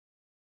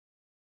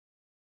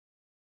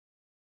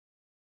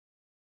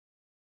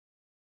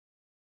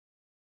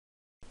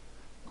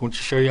want to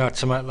show you how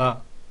to make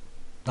that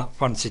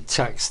fancy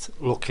text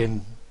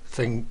looking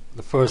thing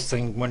the first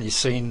thing when you've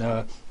seen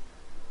the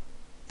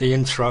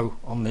intro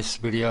on this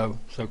video.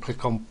 So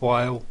click on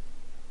File,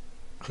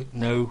 click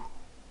New,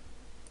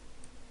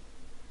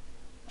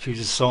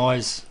 choose a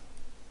size,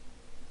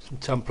 some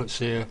templates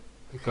here,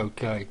 click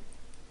OK.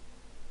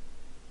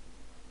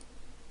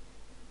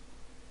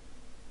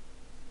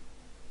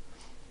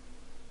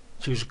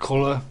 Choose a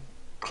colour,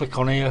 click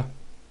on here,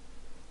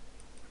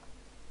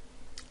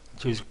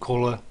 choose a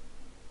colour,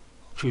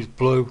 choose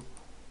blue,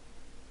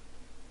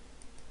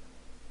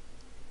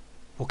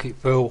 bucket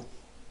fill,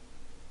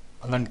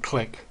 and then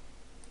click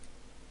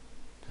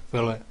to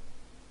fill it.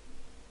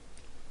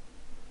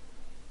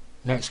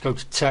 Next go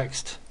to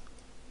text,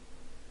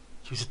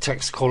 choose a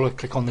text colour,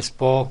 click on this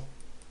bar,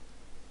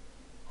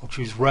 I'll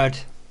choose red,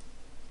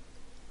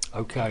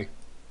 OK,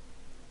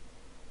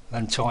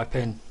 then type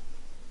in.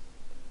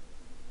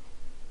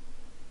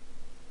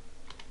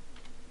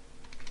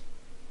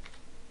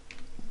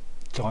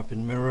 Type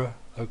in mirror,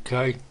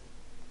 OK.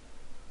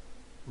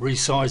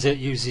 Resize it,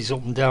 use these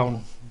up and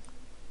down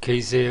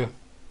keys here.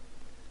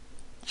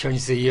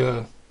 Change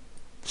the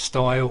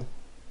style.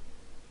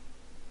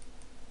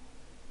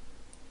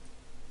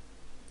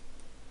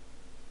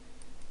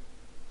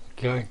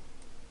 OK.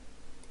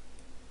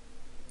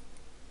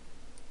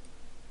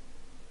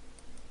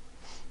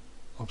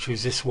 I'll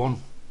choose this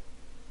one.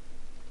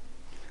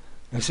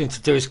 Next thing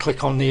to do is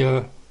click on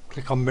the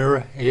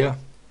mirror here.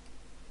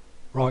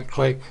 Right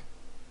click.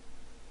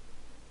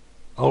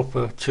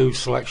 Alpha 2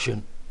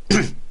 selection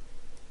and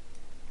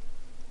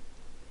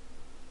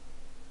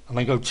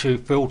then go to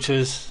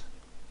filters,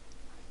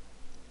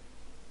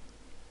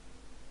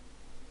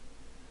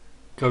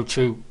 go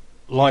to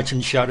light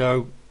and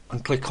shadow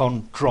and click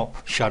on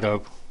drop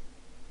shadow.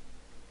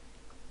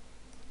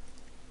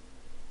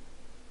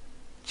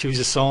 Choose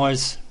a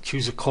size,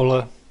 choose a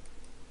colour,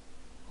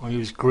 I'll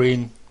use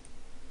green,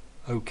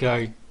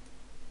 OK,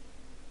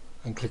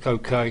 and click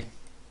OK,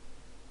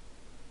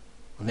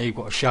 and there you've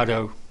got a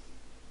shadow.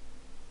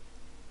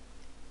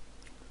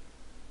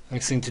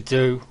 Next thing to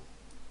do,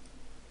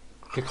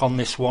 click on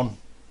this one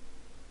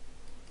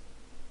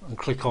and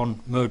click on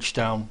merge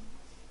down.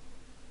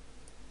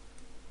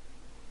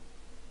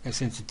 Next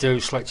thing to do,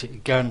 select it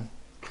again,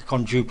 click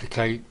on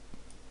duplicate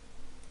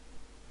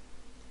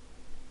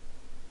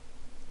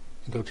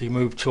and go to your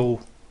move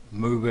tool,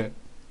 move it.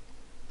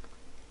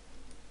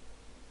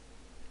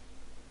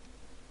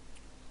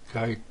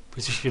 Okay,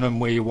 position them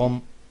where you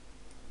want,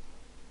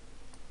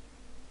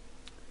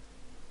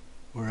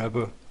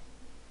 wherever.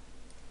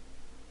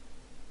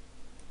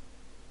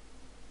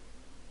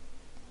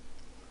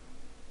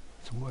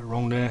 Somewhere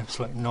wrong there,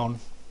 select none.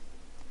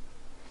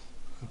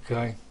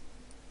 Okay.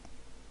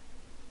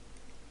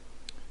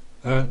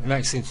 The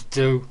next thing to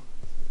do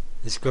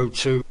is go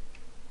to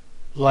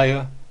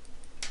layer,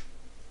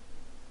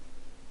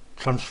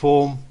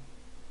 transform,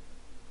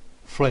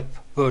 flip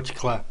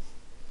vertically.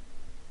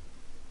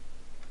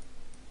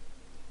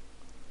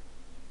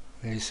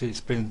 There you see it's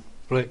been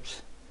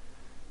flipped.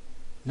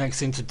 Next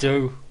thing to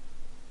do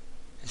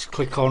is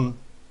click on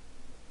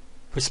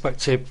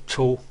perspective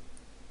tool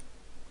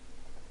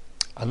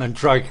and then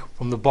drag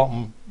from the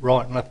bottom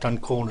right and left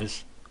hand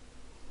corners.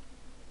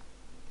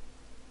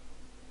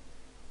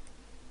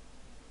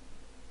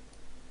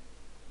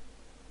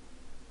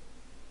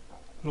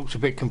 Looks a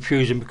bit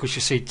confusing because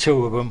you see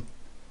two of them,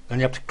 then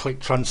you have to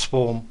click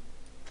transform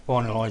to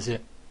finalise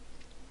it.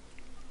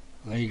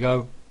 And there you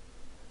go.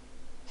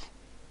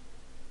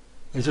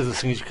 There's other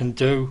things you can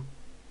do.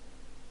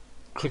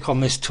 Click on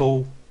this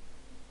tool,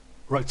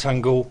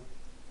 rectangle,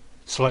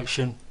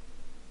 selection,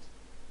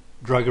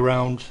 drag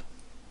around.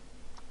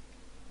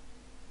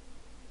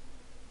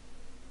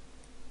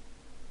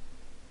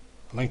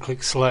 And then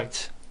click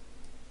select.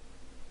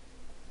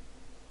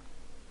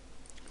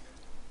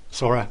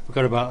 Sorry,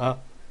 forgot about that.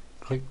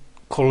 Click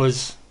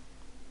colours,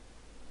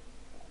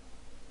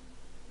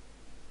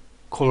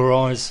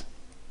 colorize,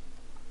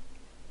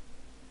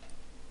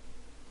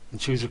 and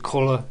choose a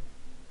colour.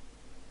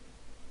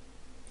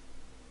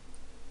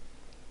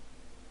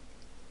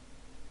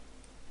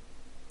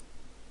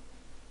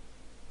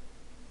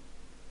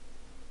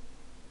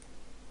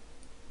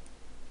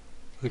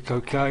 Click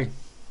OK.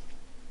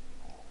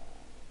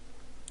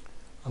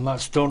 And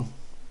that's done.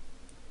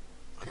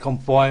 Click on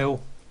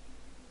File,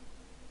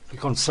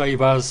 click on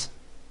Save As,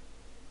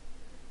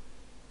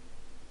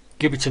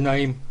 give it a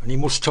name, and you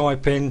must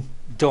type in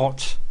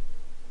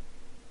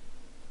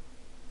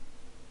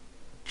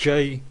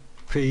 .jpg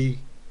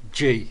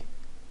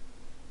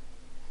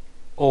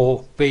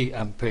or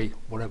BMP,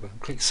 whatever.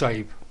 Click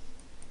Save.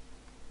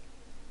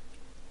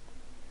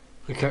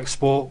 Click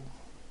Export.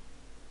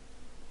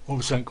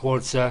 100%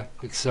 quality.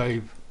 Click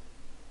Save.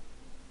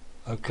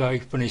 OK,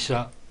 finish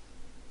that.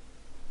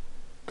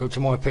 Go to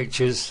My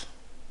Pictures.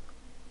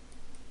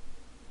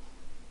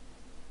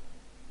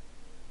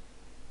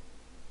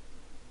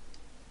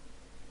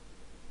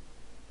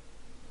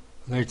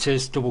 And there it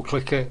is, double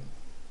click it.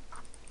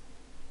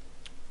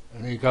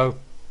 And there you go.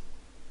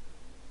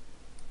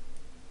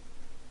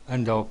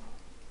 End of.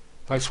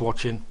 Thanks for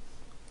watching.